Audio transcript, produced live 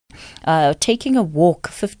taking a walk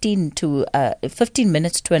 15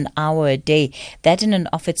 minutes to an hour a day, that in and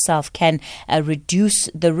of itself can reduce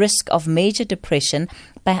the risk of major depression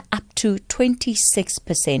by up to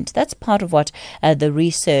 26%. That's part of what the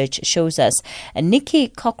research shows us. Nikki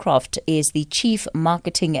Cockcroft is the Chief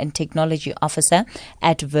Marketing and Technology Officer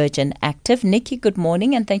at Virgin Active. Nikki, good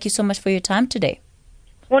morning, and thank you so much for your time today.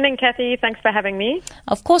 Morning, Kathy. Thanks for having me.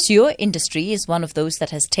 Of course, your industry is one of those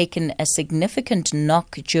that has taken a significant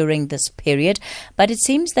knock during this period, but it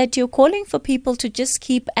seems that you're calling for people to just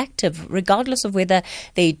keep active, regardless of whether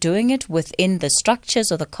they're doing it within the structures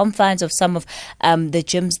or the confines of some of the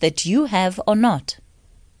gyms that you have or not.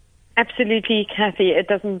 Absolutely, Kathy. It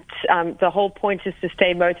doesn't. The whole point is to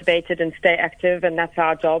stay motivated and stay active, and that's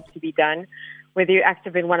our job to be done. Whether you're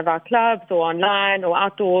active in one of our clubs or online or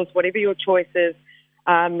outdoors, whatever your choice is.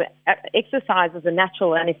 Exercise is a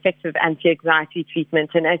natural and effective anti-anxiety treatment.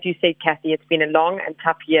 And as you said, Kathy, it's been a long and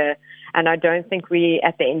tough year, and I don't think we're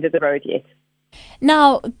at the end of the road yet.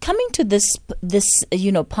 Now, coming to this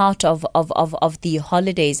part of the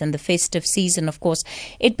holidays and the festive season, of course,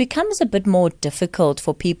 it becomes a bit more difficult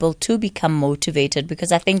for people to become motivated,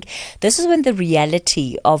 because I think this is when the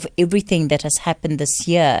reality of everything that has happened this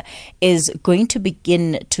year is going to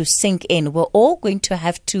begin to sink in. We're all going to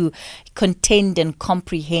have to contend and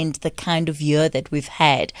comprehend the kind of year that we've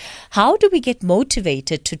had. How do we get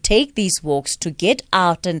motivated to take these walks, to get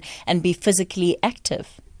out and be physically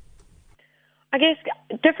active? I guess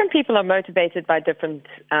different people are motivated by different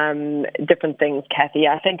things, Kathy.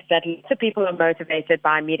 I think that lots of people are motivated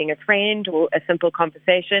by meeting a friend or a simple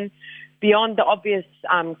conversation. Beyond the obvious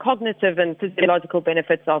cognitive and physiological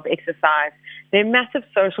benefits of exercise, there are massive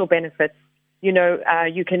social benefits. You know,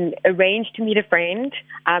 you can arrange to meet a friend.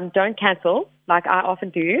 Don't cancel, like I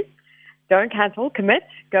often do. Don't cancel, commit,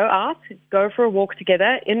 go out, go for a walk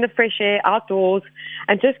together in the fresh air, outdoors,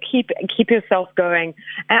 and just keep yourself going.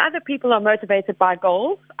 And other people are motivated by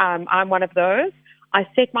goals. I'm one of those. I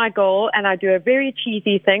set my goal and I do a very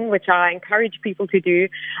cheesy thing, which I encourage people to do,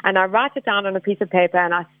 and I write it down on a piece of paper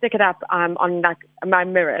and I stick it up on like my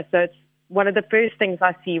mirror. So it's one of the first things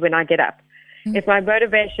I see when I get up. Mm-hmm. If my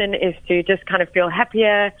motivation is to just kind of feel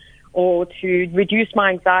happier or to reduce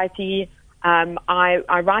my anxiety,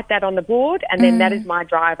 I write that on the board, and then that is my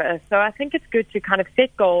driver. So I think it's good to kind of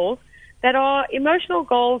set goals that are emotional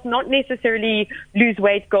goals, not necessarily lose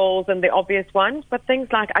weight goals and the obvious ones, but things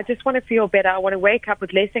like I just want to feel better. I want to wake up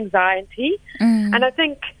with less anxiety. And I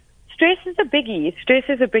think stress is a biggie.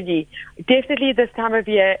 Definitely this time of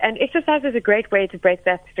year. And exercise is a great way to break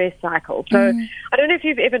that stress cycle. So I don't know if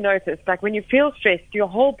you've ever noticed, like when you feel stressed, your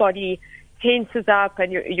whole body tenses up,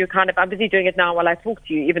 and you're kind of, I'm busy doing it now while I talk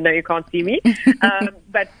to you, even though you can't see me.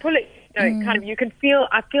 But pull it, kind of, you can feel,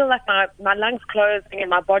 I feel like my lungs closing and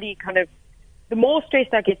my body kind of, the more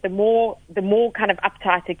stressed I get, the more kind of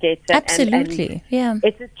uptight it gets. Absolutely, yeah.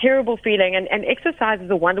 It's a terrible feeling, and exercise is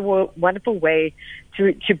a wonderful way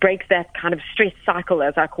to break that kind of stress cycle,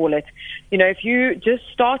 as I call it. You know, if you just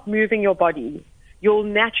start moving your body, you'll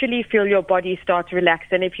naturally feel your body start to relax.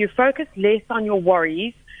 And if you focus less on your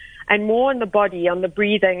worries, and more on the body, on the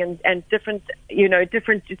breathing and different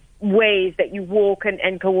ways that you walk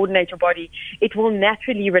and coordinate your body, it will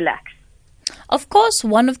naturally relax. Of course,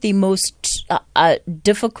 one of the most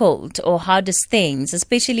difficult or hardest things,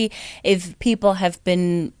 especially if people have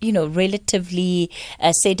been, relatively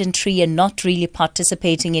sedentary and not really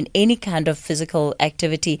participating in any kind of physical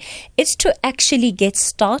activity, is to actually get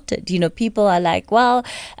started. People are like, well,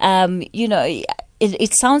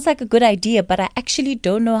 it sounds like a good idea, but I actually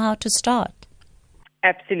don't know how to start.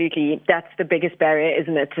 Absolutely. That's the biggest barrier,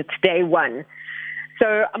 isn't it? It's day one.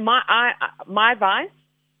 So my advice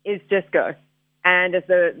is just go. And as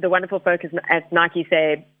the wonderful folks at Nike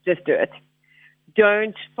say, just do it.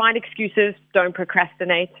 Don't find excuses. Don't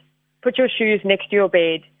procrastinate. Put your shoes next to your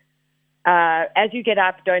bed. As you get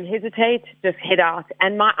up, don't hesitate. Just head out.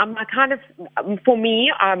 And for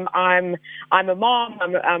me, I'm a mom.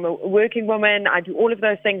 I'm a working woman. I do all of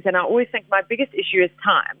those things, and I always think my biggest issue is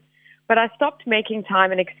time. But I stopped making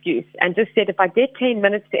time an excuse and just said, if I get 10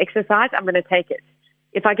 minutes to exercise, I'm going to take it.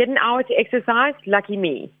 If I get an hour to exercise, lucky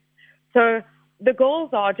me. So the goals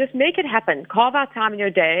are just make it happen. Carve out time in your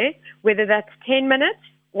day, whether that's 10 minutes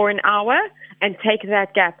or an hour, and take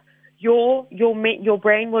that gap. Your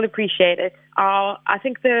brain will appreciate it. I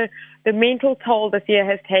think the mental toll this year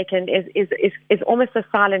has taken is almost a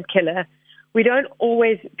silent killer.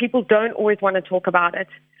 People don't always want to talk about it.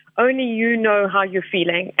 Only you know how you're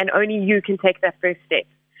feeling, and only you can take that first step.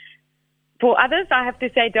 For others, I have to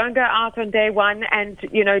say, don't go out on day one and,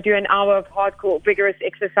 do an hour of hardcore, vigorous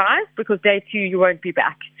exercise, because day two, you won't be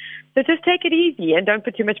back. So just take it easy and don't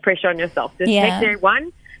put too much pressure on yourself. Just take day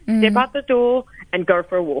one, step out the door, and go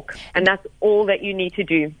for a walk. And that's all that you need to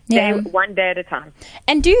do, one day at a time.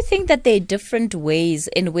 And do you think that there are different ways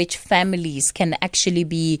in which families can actually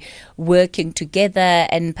be working together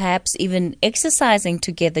and perhaps even exercising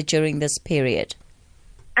together during this period?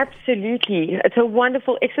 Absolutely. It's a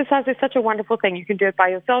wonderful exercise. Is such a wonderful thing. You can do it by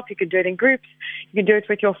yourself. You can do it in groups. You can do it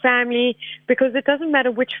with your family, because it doesn't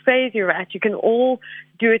matter which phase you're at. You can all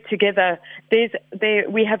do it together.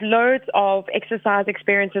 We have loads of exercise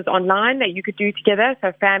experiences online that you could do together.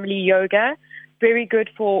 So family yoga, very good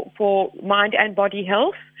for mind and body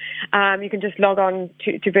health. You can just log on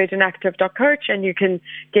to virginactive.coach and you can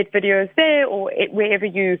get videos there, or wherever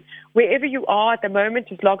you are at the moment.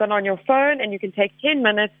 Just log on your phone and you can take 10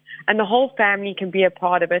 minutes and the whole family can be a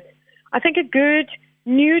part of it. I think a good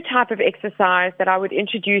new type of exercise that I would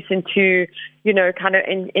introduce into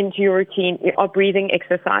your routine are breathing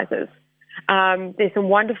exercises. There's some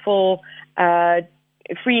wonderful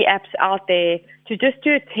free apps out there to just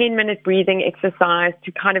do a 10-minute breathing exercise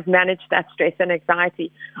to kind of manage that stress and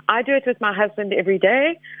anxiety. I do it with my husband every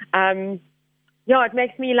day. It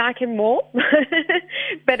makes me like him more,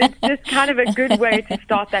 but it's just kind of a good way to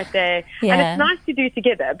start that day. Yeah. And it's nice to do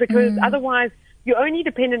together, because otherwise you're only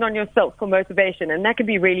dependent on yourself for motivation, and that can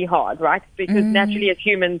be really hard, right? Because naturally as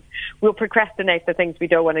humans, we'll procrastinate the things we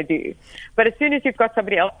don't want to do. But as soon as you've got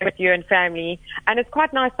somebody else with you and family, and it's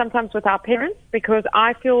quite nice sometimes with our parents, because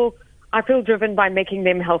I feel driven by making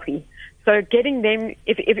them healthy. So getting them,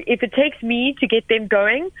 if it takes me to get them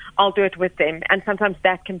going, I'll do it with them. And sometimes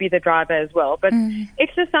that can be the driver as well. But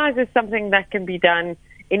exercise is something that can be done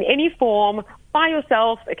in any form, by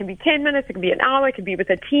yourself. It can be 10 minutes, it can be an hour, it can be with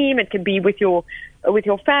a team, it can be with your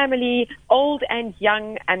family, old and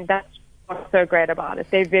young, and that's what's so great about it.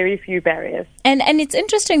 There are very few barriers. And it's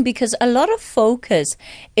interesting because a lot of focus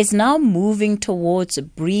is now moving towards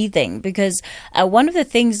breathing, because one of the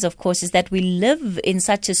things, of course, is that we live in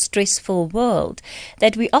such a stressful world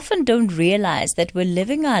that we often don't realize that we're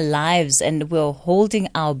living our lives and we're holding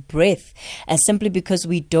our breath simply because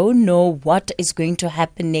we don't know what is going to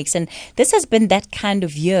happen next. And this has been that kind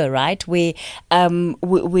of year, right, where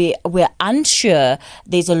we're unsure.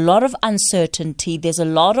 There's a lot of uncertainty. There's a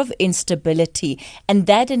lot of instability. And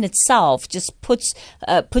that in itself just puts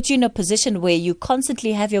you in a position where you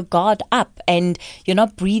constantly have your guard up and you're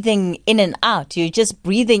not breathing in and out. You're just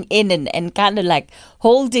breathing in and kind of like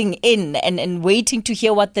holding in and waiting to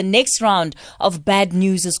hear what the next round of bad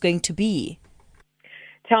news is going to be.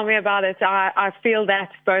 Tell me about it. I feel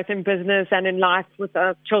that both in business and in life with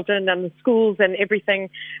children and the schools and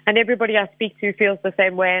everything. And everybody I speak to feels the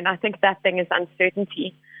same way. And I think that thing is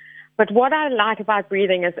uncertainty. But what I like about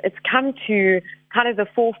breathing is it's come to kind of the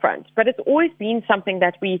forefront, but it's always been something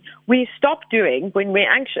that we stop doing when we're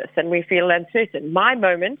anxious and we feel uncertain. My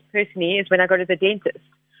moment, personally, is when I go to the dentist.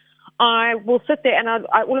 I will sit there and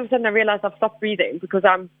I all of a sudden I realize I've stopped breathing because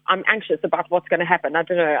I'm anxious about what's going to happen. I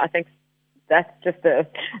don't know. I think that's just a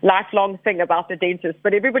lifelong thing about the dentist.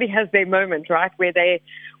 But everybody has their moment, right, where they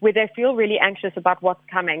feel really anxious about what's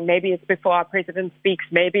coming. Maybe it's before our president speaks.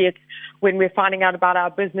 Maybe it's when we're finding out about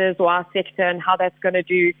our business or our sector and how that's going to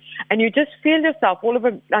do. And you just feel yourself all of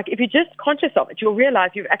it. Like if you're just conscious of it, you'll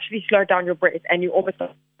realize you've actually slowed down your breath and you almost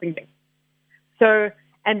stop breathing. So,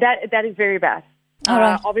 and that is very bad.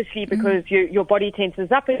 Obviously, because your body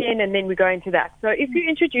tenses up again, and then we go into that. So if you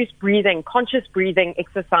introduce breathing, conscious breathing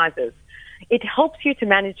exercises, it helps you to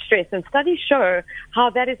manage stress. And studies show how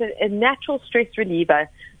that is a natural stress reliever,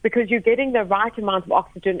 because you're getting the right amount of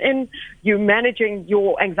oxygen in, you're managing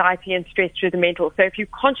your anxiety and stress through the mental. So if you're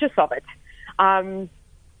conscious of it and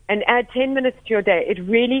add 10 minutes to your day, it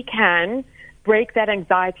really can break that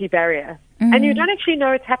anxiety barrier. And you don't actually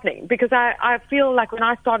know it's happening, because I feel like when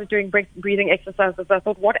I started doing breathing exercises, I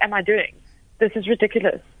thought, what am I doing? This is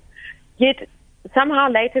ridiculous. Yet somehow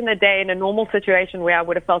late in the day, in a normal situation where I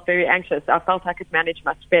would have felt very anxious, I felt I could manage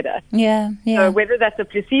much better. Yeah. So whether that's a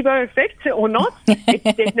placebo effect or not,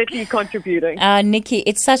 it's definitely contributing. Nikki,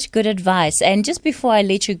 it's such good advice. And just before I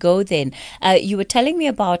let you go then, you were telling me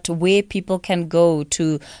about where people can go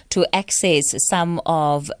to access some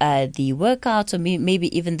of the workouts or maybe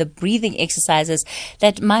even the breathing exercises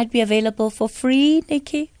that might be available for free,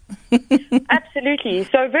 Nikki? Absolutely.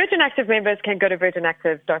 So Virgin Active members can go to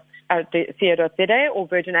virginactive.co.za or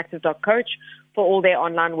virginactive.coach for all their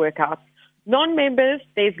online workouts. Non-members,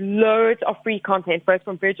 there's loads of free content, both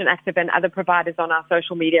from Virgin Active and other providers on our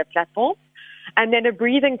social media platforms. And then a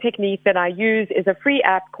breathing technique that I use is a free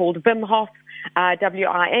app called Wim Hof,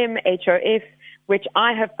 WIMHOF, which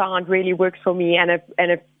I have found really works for me, and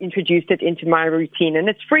have introduced it into my routine. And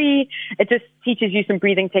it's free. It just teaches you some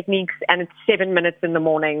breathing techniques, and it's 7 minutes in the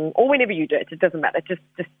morning or whenever you do it. It doesn't matter. Just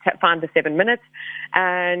find the 7 minutes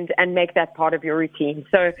and make that part of your routine.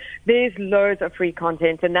 So there's loads of free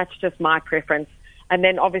content, and that's just my preference. And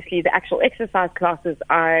then obviously the actual exercise classes,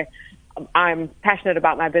 I'm passionate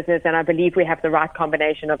about my business, and I believe we have the right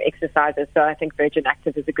combination of exercises. So I think Virgin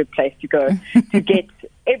Active is a good place to go to get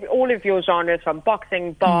all of your genres, from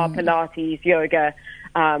boxing, bar, Pilates, yoga,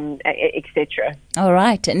 etc. All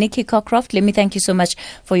right. Nikki Cockcroft, let me thank you so much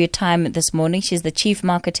for your time this morning. She's the Chief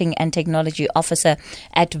Marketing and Technology Officer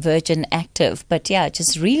at Virgin Active. But yeah,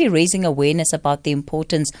 just really raising awareness about the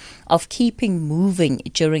importance of keeping moving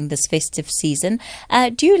during this festive season.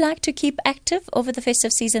 Do you like to keep active over the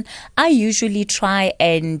festive season? I usually try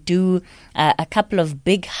and do a couple of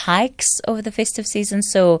big hikes over the festive season.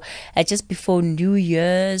 So just before New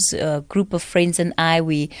Year's, a group of friends and I,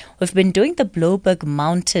 we've been doing the Bloberg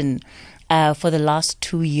Mountain for the last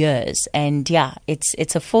 2 years, and yeah,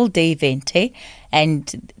 it's a full day event,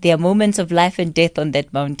 and there are moments of life and death on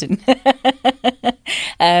that mountain.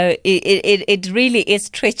 It really is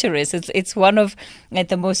treacherous. It's one of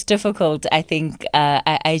the most difficult, I think,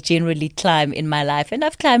 I generally climb in my life, and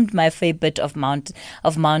I've climbed my fair bit of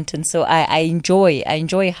mountains, so I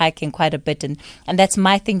enjoy hiking quite a bit, and that's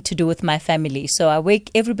my thing to do with my family. So I wake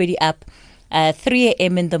everybody up 3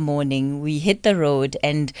 a.m. in the morning. We hit the road,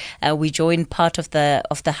 and we join part of the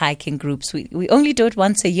hiking groups. We only do it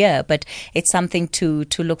once a year, but it's something to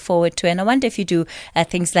look forward to. And I wonder if you do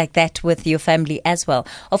things like that with your family as well.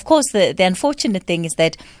 Of course, the unfortunate thing is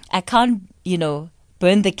that I can't,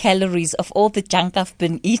 burn the calories of all the junk I've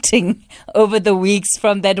been eating over the weeks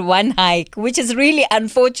from that one hike, which is really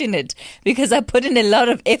unfortunate because I put in a lot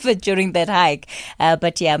of effort during that hike.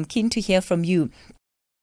 But yeah, I'm keen to hear from you.